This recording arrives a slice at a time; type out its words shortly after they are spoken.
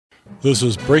This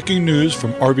is breaking news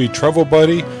from RV Travel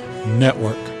Buddy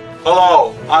Network.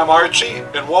 Hello, I'm Archie,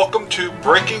 and welcome to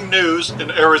Breaking News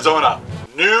in Arizona.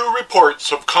 New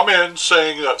reports have come in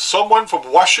saying that someone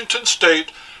from Washington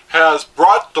State has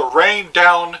brought the rain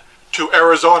down to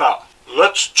Arizona.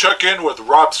 Let's check in with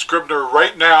Rob Scribner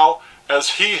right now,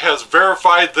 as he has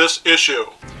verified this issue.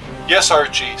 Yes,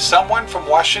 Archie, someone from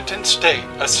Washington State,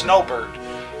 a snowbird,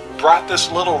 brought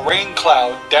this little rain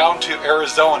cloud down to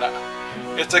Arizona.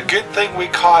 It's a good thing we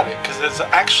caught it, because it's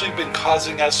actually been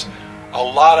causing us a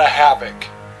lot of havoc.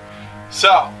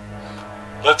 So,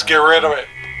 let's get rid of it.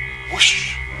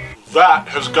 Whoosh! That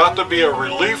has got to be a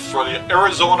relief for the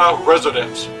Arizona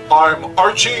residents. I'm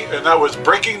Archie, and that was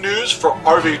breaking news from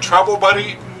RV Travel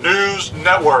Buddy News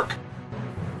Network.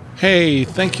 Hey,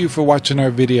 thank you for watching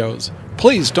our videos.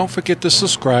 Please don't forget to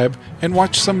subscribe and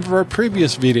watch some of our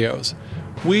previous videos.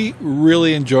 We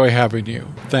really enjoy having you.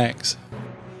 Thanks.